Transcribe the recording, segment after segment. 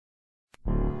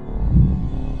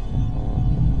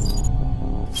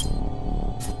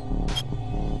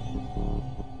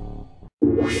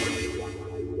Hey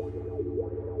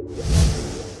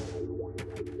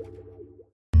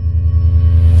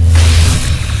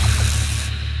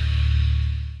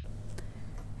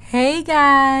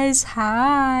guys,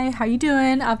 hi, how you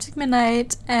doing? Optic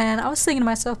MiDNiTE, and I was thinking to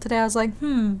myself today, I was like,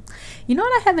 you know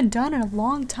what I haven't done in a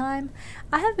long time?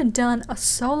 I haven't done a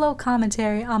solo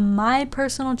commentary on my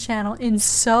personal channel in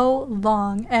so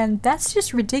long, and that's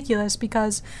just ridiculous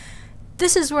because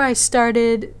this is where I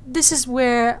started, this is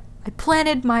where I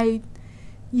planted my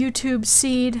YouTube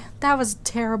seed. That was a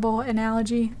terrible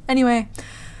analogy. Anyway,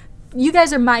 you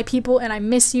guys are my people, and I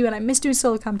miss you, and I miss doing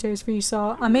solo commentaries for you,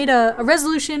 so I made a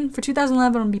resolution for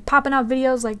 2011. I'm gonna be popping out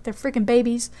videos like they're freaking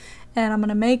babies, and I'm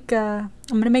gonna make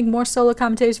more solo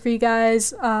commentaries for you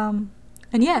guys, and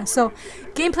yeah, so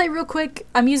gameplay real quick.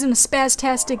 I'm using a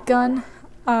Spaztastic gun,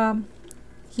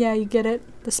 yeah, you get it,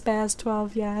 the Spaz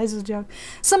 12, yeah, this is a joke.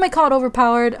 Some might call it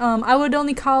overpowered. I would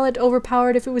only call it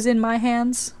overpowered if it was in my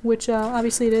hands, which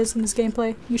obviously it is in this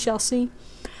gameplay, you shall see.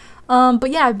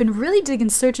 But yeah, I've been really digging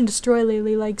Search and Destroy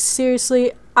lately. Like,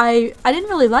 seriously, I didn't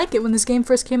really like it when this game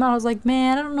first came out. I was like,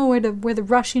 man, I don't know where the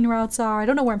rushing routes are. I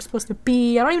don't know where I'm supposed to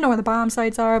be. I don't even know where the bomb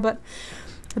sites are. But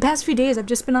the past few days, I've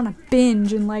just been on a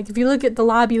binge. And like, if you look at the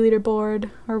lobby leaderboard,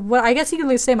 or what I guess you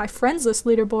could say my friends list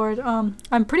leaderboard,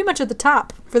 I'm pretty much at the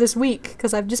top for this week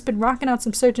because I've just been rocking out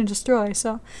some Search and Destroy.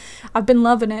 So I've been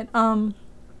loving it.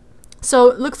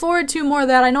 So look forward to more of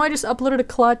that. I know I just uploaded a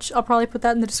clutch. I'll probably put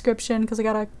that in the description because I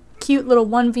got a cute little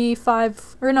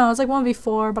 1v5, or no, it was like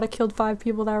 1v4, but I killed 5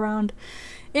 people that round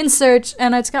in Search,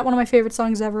 and it's got one of my favorite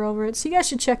songs ever over it, so you guys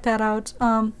should check that out.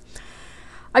 Oh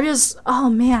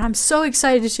man, I'm so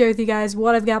excited to share with you guys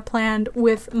what I've got planned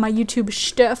with my YouTube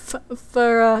stuff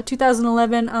for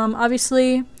 2011.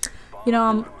 Obviously, you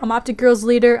know, I'm Optic Girls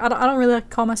leader. I don't really like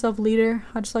to call myself leader.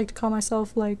 I just like to call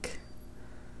myself like,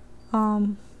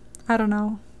 I don't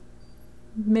know,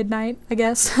 MiDNiTE, I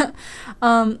guess.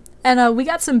 And we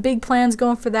got some big plans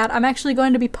going for that. I'm actually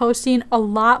going to be posting a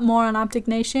lot more on Optic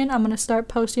Nation. I'm going to start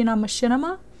posting on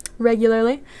Machinima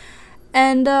regularly.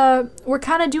 And we're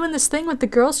kind of doing this thing with the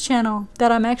girls channel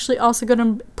that I'm actually also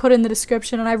going to put in the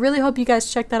description. And I really hope you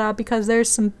guys check that out because there's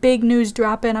some big news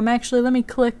dropping. Let me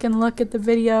click and look at the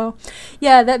video.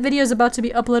 Yeah, that video is about to be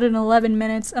uploaded in 11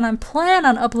 minutes. And I'm planning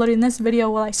on uploading this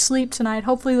video while I sleep tonight.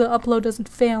 Hopefully the upload doesn't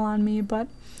fail on me, but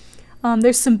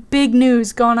there's some big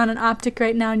news going on in Optic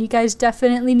right now, and you guys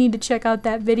definitely need to check out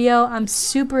that video. I'm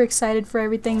super excited for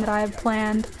everything that I have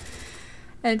planned.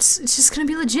 And it's just gonna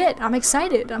be legit. I'm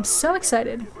excited. I'm so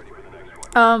excited.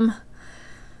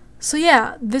 So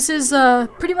yeah, this is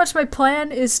pretty much my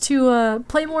plan is to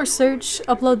play more Search,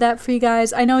 upload that for you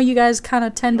guys. I know you guys kind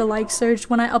of tend to like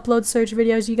Search. When I upload Search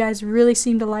videos, you guys really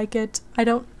seem to like it. I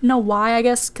don't know why, I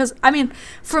guess, because, I mean,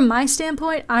 from my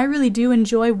standpoint, I really do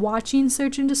enjoy watching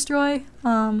Search and Destroy.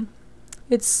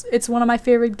 It's one of my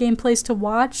favorite gameplays to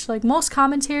watch. Like most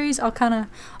commentaries, I'll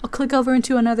click over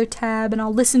into another tab and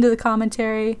I'll listen to the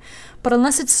commentary. But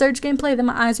unless it's Search gameplay, then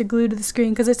my eyes are glued to the screen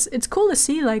because it's cool to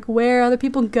see like where other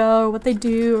people go or what they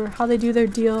do or how they do their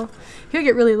deal. Here I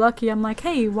get really lucky. I'm like,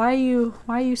 hey, why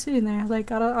are you sitting there?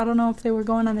 Like I don't know if they were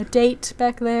going on a date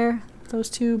back there, those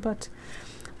two, but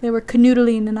they were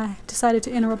canoodling and I decided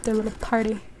to interrupt their little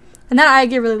party. And then I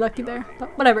get really lucky there.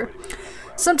 But whatever.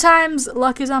 Sometimes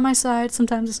luck is on my side,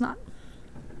 sometimes it's not.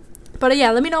 But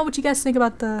yeah, let me know what you guys think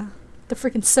about the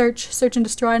freaking Search and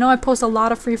Destroy. I know I post a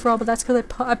lot of free-for-all, but that's because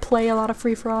I play a lot of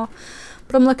free-for-all.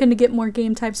 But I'm looking to get more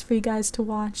game types for you guys to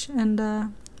watch.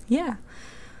 And yeah.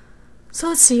 So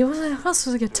let's see, what else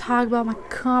was I going to talk about my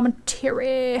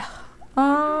commentary?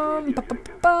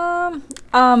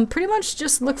 Pretty much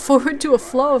just look forward to a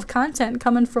flow of content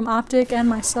coming from Optic and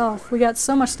myself. We got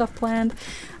so much stuff planned.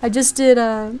 I just did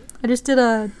a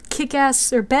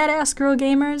kick-ass or badass girl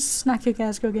gamers, not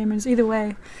kick-ass girl gamers, either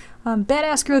way.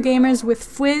 Badass girl gamers with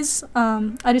Fwiz.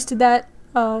 I just did that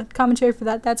commentary for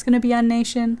that. That's gonna be on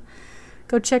Nation.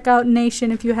 Go check out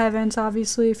Nation if you haven't.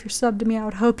 Obviously, if you're subbed to me, I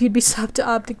would hope you'd be subbed to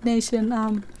Optic Nation.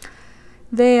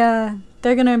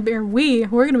 We're gonna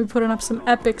be putting up some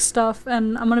epic stuff,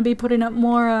 and I'm gonna be putting up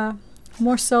more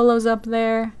solos up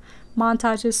there,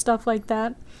 montages, stuff like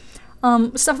that.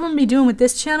 Stuff I'm gonna be doing with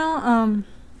this channel.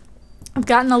 I've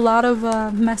gotten a lot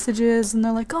of messages, and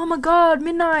they're like, "Oh my God,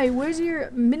 MiDNiTE, where's your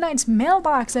MiDNiTE's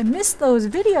mailbox? I missed those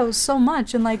videos so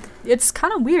much." And like, it's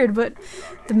kind of weird, but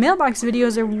the mailbox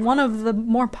videos are one of the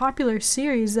more popular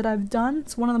series that I've done.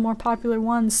 It's one of the more popular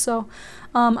ones, so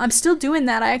I'm still doing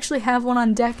that. I actually have one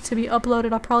on deck to be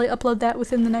uploaded. I'll probably upload that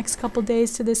within the next couple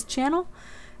days to this channel.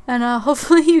 And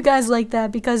hopefully you guys like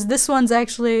that, because this one's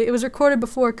actually, it was recorded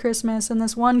before Christmas, and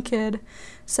this one kid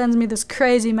sends me this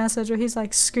crazy message where he's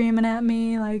like screaming at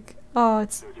me, like, Oh,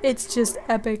 it's just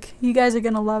epic. You guys are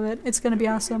gonna love it. It's gonna be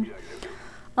awesome.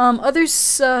 Other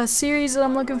series that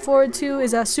I'm looking forward to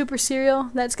is Super Serial.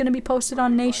 That's gonna be posted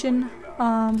on Nation.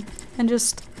 And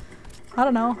just, I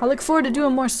don't know. I look forward to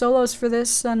doing more solos for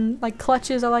this, and like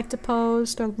clutches I like to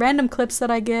post, or random clips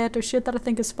that I get, or shit that I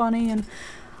think is funny. And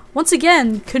once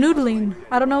again, canoodling.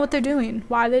 I don't know what they're doing.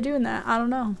 Why are they doing that? I don't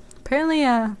know. Apparently,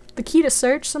 the key to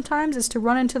search sometimes is to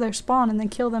run into their spawn and then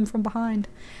kill them from behind.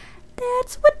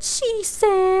 That's what she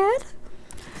said.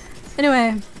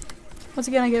 Anyway, once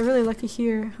again, I get really lucky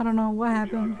here. I don't know what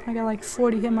happened. I got like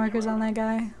 40 hit markers on that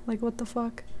guy. Like, what the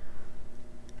fuck?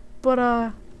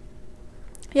 But,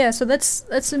 yeah, so that's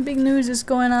some big news is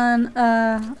going on.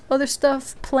 Other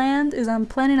stuff planned is I'm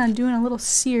planning on doing a little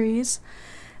series.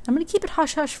 I'm gonna keep it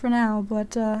hush-hush for now,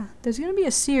 but, there's gonna be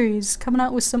a series coming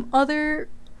out with some other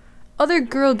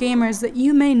girl gamers that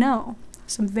you may know.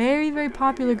 Some very, very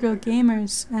popular girl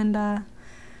gamers, and,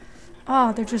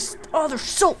 oh, they're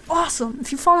so awesome.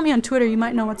 If you follow me on Twitter, you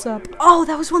might know what's up. Oh,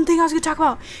 that was one thing I was gonna talk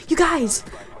about. You guys!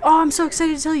 Oh, I'm so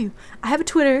excited to tell you. I have a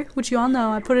Twitter, which you all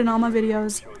know. I put it in all my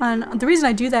videos. And the reason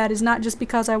I do that is not just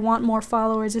because I want more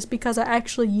followers. It's because I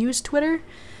actually use Twitter.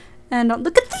 And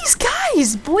look at these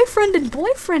guys! Boyfriend and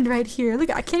boyfriend right here.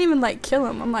 Look, I can't even, like, kill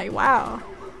him. I'm like, wow.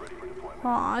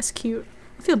 Aw, that's cute.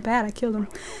 I feel bad I killed him.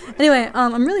 Anyway,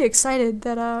 I'm really excited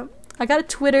that, I got a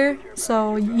Twitter,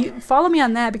 so you follow me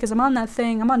on that because I'm on that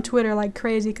thing. I'm on Twitter like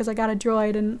crazy because I got a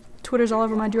droid and Twitter's all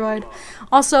over my droid.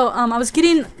 Also, I was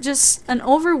getting just an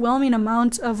overwhelming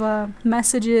amount of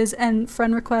messages and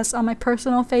friend requests on my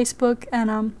personal Facebook,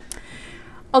 and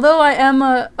although I am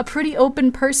a pretty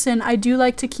open person, I do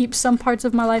like to keep some parts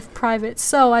of my life private.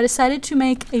 So I decided to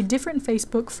make a different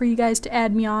Facebook for you guys to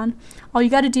add me on. All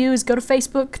you gotta do is go to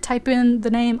Facebook, type in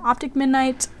the name Optic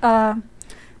MiDNiTE,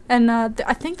 and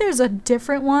I think there's a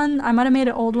different one. I might have made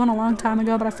an old one a long time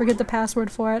ago, but I forget the password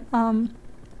for it.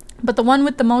 But the one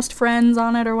with the most friends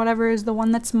on it or whatever is the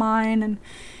one that's mine, and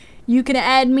you can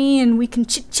add me and we can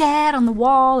chit-chat on the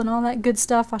wall and all that good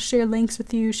stuff. I'll share links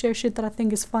with you, share shit that I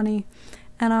think is funny.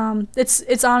 And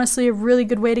it's honestly a really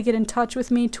good way to get in touch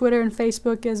with me. Twitter and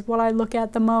Facebook is what I look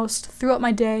at the most throughout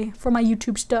my day for my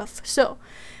YouTube stuff. So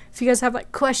if you guys have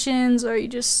like questions or you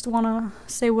just want to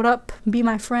say what up, be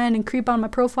my friend, and creep on my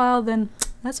profile, then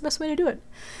that's the best way to do it.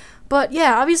 But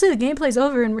yeah, obviously the gameplay's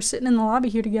over and we're sitting in the lobby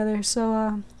here together.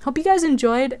 So hope you guys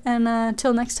enjoyed, and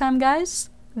until next time, guys,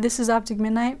 this is Optic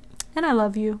MiDNiTE, and I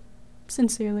love you.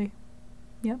 Sincerely.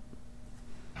 Yep.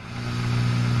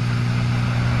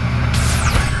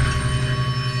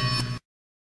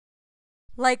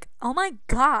 Like, oh my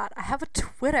god, I have a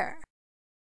Twitter.